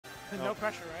No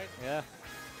pressure, right? Yeah.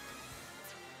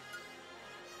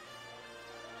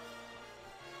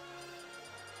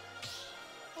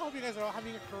 I hope you guys are all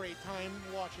having a great time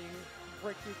watching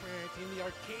BreakThrough 2019. The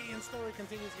Arcadian story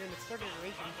continues here in its third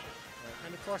iteration.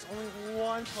 And of course, only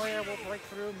one player will break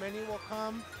through. Many will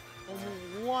come.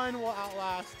 Only one will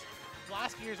outlast.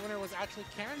 Last year's winner was actually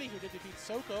Kennedy, who did defeat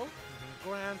Soko.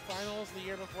 Grand Finals. The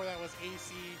year before that was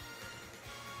AC.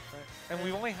 Right. And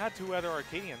we've only had 2 other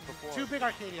Arcadians before. 2 big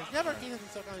Arcadians. We have Arcadians in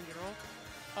SoCal in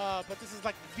general. But this is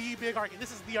like the big Arcadian.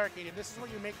 This is the Arcadian. This is where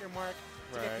you make your mark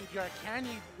to get PGR.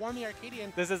 Candy won the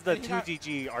Arcadian. This is the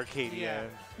 2GG Arcadian. Yeah.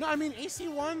 No, I mean, AC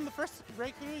won the first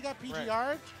breakthrough. He got PGR.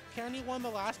 Right. Candy won the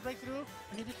last breakthrough.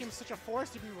 And he became such a force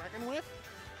to be reckoned with.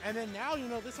 And then now, you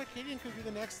know, this Arcadian could be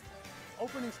the next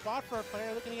opening spot for a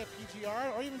player looking to get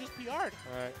PGR or even just PR'd.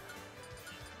 Right.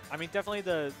 I mean, definitely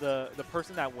the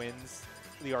person that wins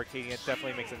the Arcadian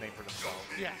definitely makes a name for themselves.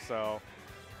 Yeah. So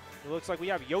it looks like we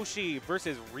have Yoshi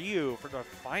versus Ryu for the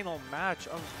final match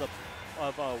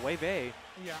of Wave A.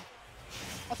 Yeah.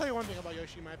 I'll tell you one thing about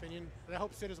Yoshi, in my opinion, and I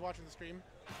hope Sid is watching the stream.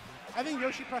 I think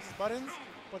Yoshi presses buttons,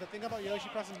 but the thing about Yoshi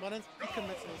pressing buttons, he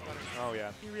commits to those buttons. Oh,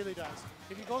 yeah. He really does.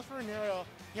 If he goes for an aerial,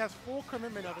 he has full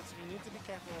commitment of it, so you need to be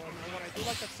careful. And what I do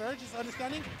like that Surge is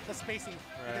understanding the spacing.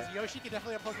 Right. Because Yoshi can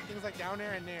definitely approach with things like down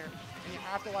air and nair. And you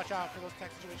have to watch out for those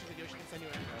tech situations that Yoshi can send you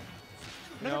in.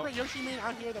 Right. Another great Yoshi main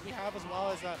out here that we have as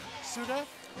well is Suda.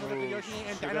 The Yoshi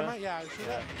and Suda? Dynamite. Yeah,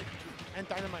 Suda and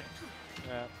Dynamite.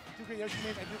 Yeah. 2 great Yoshi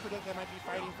mains. I do predict they might be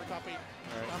fighting for top 8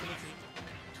 dominancy.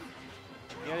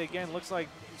 Yet again, looks like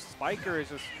Spyker is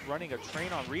just running a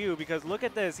train on Ryu because look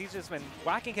at this. He's just been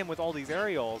whacking him with all these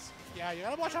aerials. Yeah, you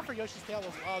gotta watch out for Yoshi's tail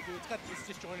as well, dude. It's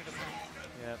disjointed as well.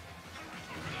 Yeah.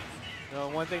 You know,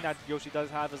 one thing that Yoshi does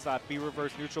have is that B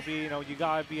reverse neutral B. You know, you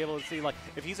gotta be able to see, like,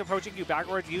 if he's approaching you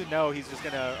backwards, you know he's just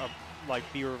gonna like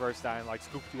B reverse that and like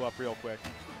scoop you up real quick.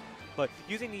 But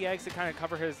using the eggs to kind of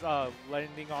cover his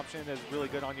landing option is really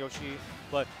good on Yoshi.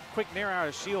 But quick nair out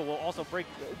of shield will also break.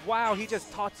 Wow, he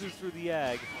just Tatsus through the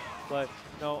egg. But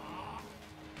no,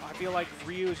 I feel like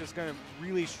Ryu is just going to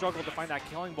really struggle to find that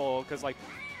killing blow because like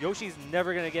Yoshi's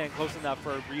never going to get in close enough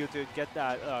for Ryu to get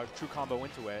that true combo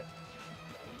into it.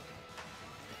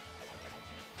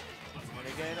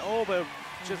 And again, oh, but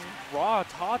just raw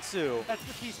Tatsu. That's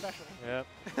the key special.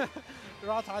 Yep.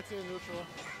 Raw Tatsu in neutral.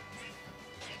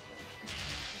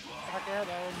 Back air,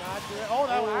 that will not do it. Oh,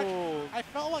 that will I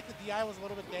felt like the DI was a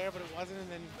little bit there, but it wasn't,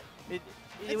 and then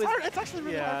it's hard. It's actually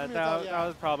really hard for me to tell. That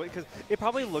was probably, because it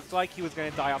probably looked like he was going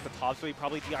to die off the top, so he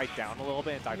probably DI'd down a little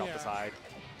bit and died off the side.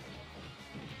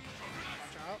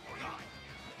 Watch out.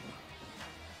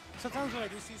 Sometimes when I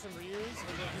do see some Ryus,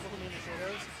 and the people who name the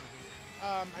shadows,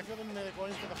 I feel them they're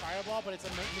going for the fireball, but it's a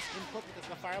misinput because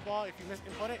the fireball, if you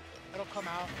misinput it, it'll come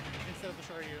out instead of the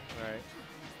short Ryu. Right.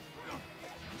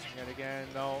 And again,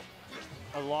 no.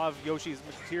 A lot of Yoshi's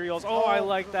materials. Oh, I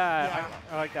like that. Yeah.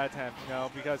 I like that attempt, you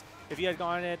know, because if he had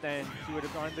gone it, then he would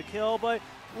have gone the kill. But,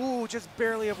 ooh, just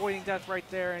barely avoiding death right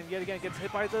there. And yet again, gets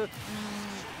hit by the...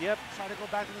 Yep. Try to go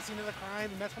back to the scene of the crime.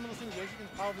 And that's one of those things Yoshi can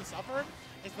probably suffer,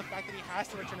 is the fact that he has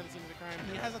to return to the scene of the crime.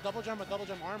 He has a double jump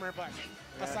armor, but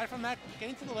aside from that,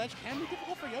 getting to the ledge can be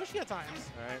difficult for Yoshi at times.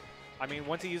 Right. I mean,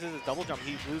 once he uses his double jump,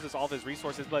 he loses all of his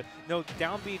resources. But, no,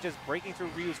 down B just breaking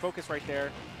through Ryu's focus right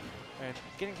there. And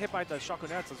getting hit by the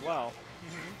Shakunets as well.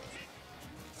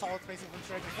 Solid spacing from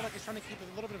Surge. I feel like he's trying to keep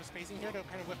a little bit of spacing here to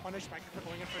kind of whip punish Spyker for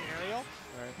going in for an aerial.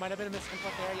 Right. Might have been a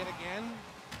misinput there yet again.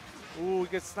 Ooh, he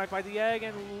gets sniped by the egg,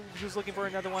 and he was looking for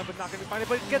another one, but not going to find it.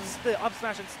 But it gets the up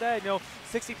smash instead. You know,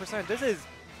 60%. This is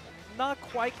not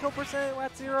quite kill percent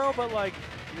at 0, but like,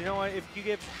 you know what? If you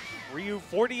give Ryu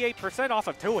 48% off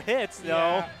of 2 hits, you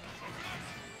know.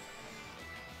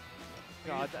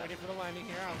 God, waiting for the landing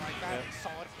here. I like that.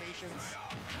 Solid patience.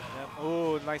 Yep.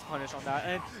 Oh, nice punish on that.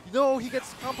 And no, he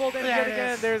gets crumpled. And yet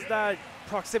again, there's that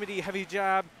proximity heavy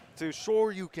jab to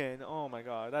Shoryuken. Oh my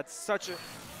God, that's such a...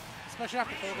 Especially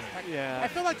after focus tech. Yeah. I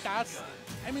feel like that's...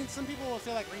 I mean, some people will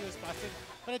say like Ryu is busted,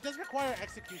 but it does require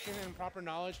execution and proper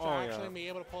knowledge to actually be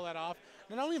able to pull that off.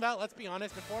 Not only that, let's be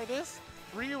honest, before this,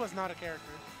 Ryu was not a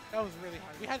character. That was really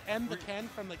hard. We had M the Ken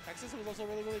from like Texas, who was also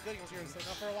really, really good. He was here in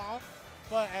SoCal for a while.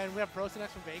 And we have Brosenex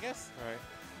from Vegas. Right.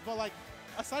 But like,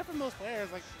 aside from those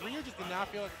players, like Ryu just did not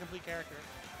feel like a complete character.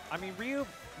 I mean, Ryu,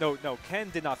 no, Ken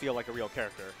did not feel like a real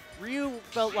character. Ryu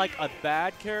felt like a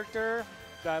bad character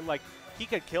that like he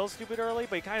could kill stupid early,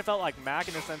 but he kind of felt like Mac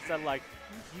in the sense that like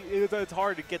it's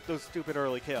hard to get those stupid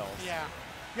early kills. Yeah,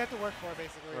 you have to work for it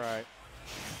basically. Right.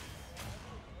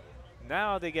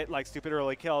 Now they get like stupid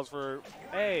early kills for,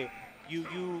 hey, you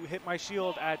hit my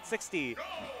shield at 60,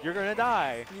 you're gonna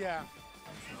die. Yeah.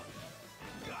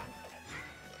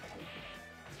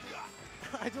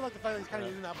 I do like the fact that he's kind of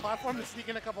using that platform to sneak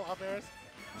in a couple up airs.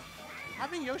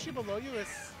 Having Yoshi below you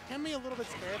can be a little bit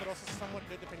scary, but also somewhat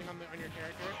good depending on your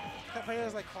character.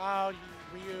 Players like Cloud,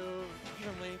 Ryu,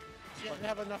 even Link, they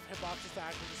have enough hitboxes to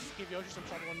actually just give Yoshi some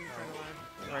trouble when you turn the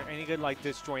line. All right, any good like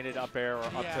disjointed up air or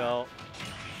up tilt.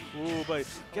 Ooh, but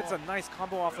gets a nice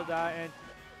combo off of that, and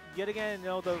yet again, you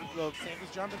know, the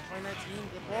safest jump in 2019,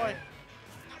 good boy.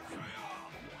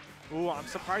 Ooh, I'm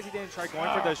surprised he didn't try going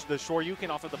for the Shoryuken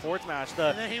off of the forward smash,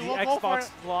 the Xbox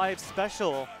Live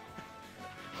special.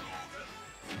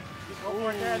 Go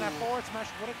for it there, and that forward smash,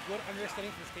 what a good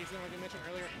understanding for spacing, like you mentioned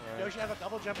earlier. Yoshi has a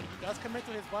double jump, and he does commit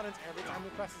to his buttons every time he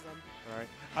presses them. All right.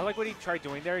 I like what he tried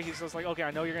doing there. He's just like, okay, I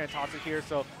know you're going to toss it here,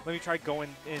 so let me try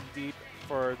going in deep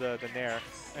for the Nair.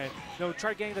 And, you know,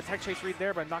 try getting the tech chase read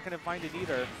there, but not going to find it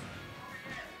either.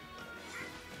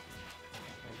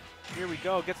 Here we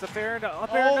go. Gets the fair into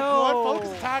up air. No! Good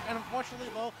focus attack, and unfortunately,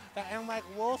 though, that M-Lag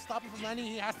will stop him from landing.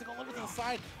 He has to go a little bit to the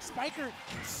side. Spyker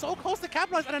so close to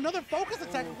capitalize, and another focus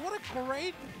attack. What a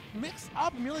great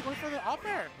mix-up, immediately going for the up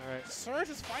air. Right. Surge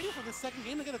is fighting for the second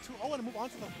game to get a 2-0 and move on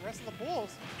to the rest of the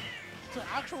Bulls, to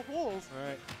actual Bulls. All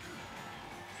right.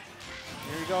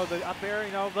 Here we go. The up air,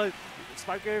 you know, but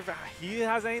Spyker, if he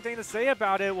has anything to say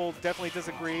about it, will definitely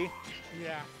disagree.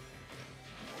 Yeah.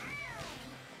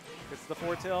 Gets the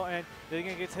forward tilt, and then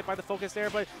again gets hit by the focus there,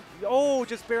 but oh,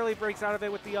 just barely breaks out of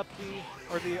it with the up B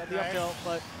or the up tilt.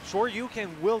 But Shoryuken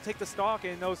will take the stock,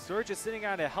 and no, Surge is sitting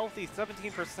at a healthy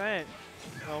 17%.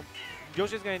 You know,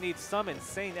 Yoshi's going to need some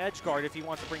insane edge guard if he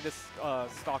wants to bring this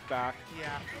stock back.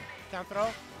 Yeah. Down throw.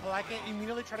 I like it.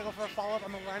 Immediately try to go for a follow-up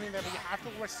on the landing there, but you have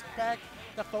to respect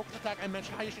the focus attack. I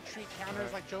mentioned how you should treat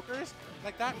counters like jokers,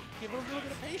 like that. Give it a little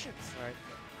bit of patience. Right.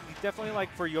 Definitely, like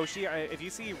for Yoshi, if you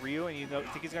see Ryu and you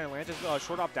think he's going to land, just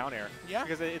short off down air. Yeah.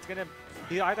 Because it's going to,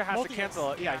 he either has to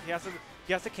cancel it. Yeah, he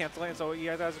has to cancel it, and so he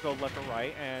either has to go left or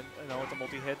right, and you know it's a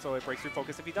multi-hit, so it breaks through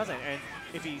focus if he doesn't. And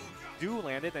if he do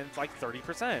land it, then it's like 30%.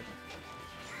 Surge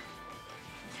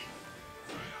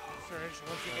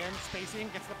once again, spacing,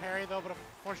 gets the parry though, but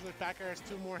unfortunately Spyker has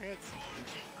 2 more hits.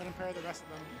 Couldn't parry the rest of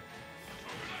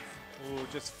them. Ooh,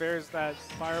 just fares that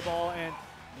fireball, and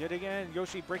yet again,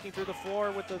 Yoshi breaking through the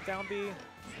floor with the down B.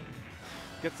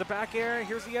 Gets the back air.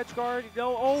 Here's the edge guard.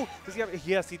 No, oh, does he have?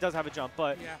 Yes, he does have a jump,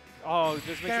 but oh,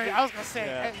 just makes it. I was gonna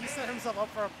say he set himself up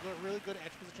for a really good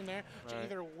edge position there to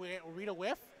either read a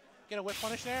whiff, get a whiff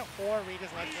punish there, or read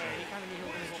his ledge there. He kind of knew he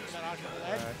was gonna go for that option of the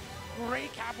ledge.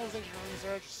 Great capitalization on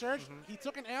Surge. Surge, he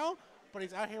took an L, but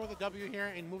he's out here with a W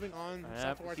here and moving on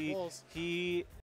towards Bulls. He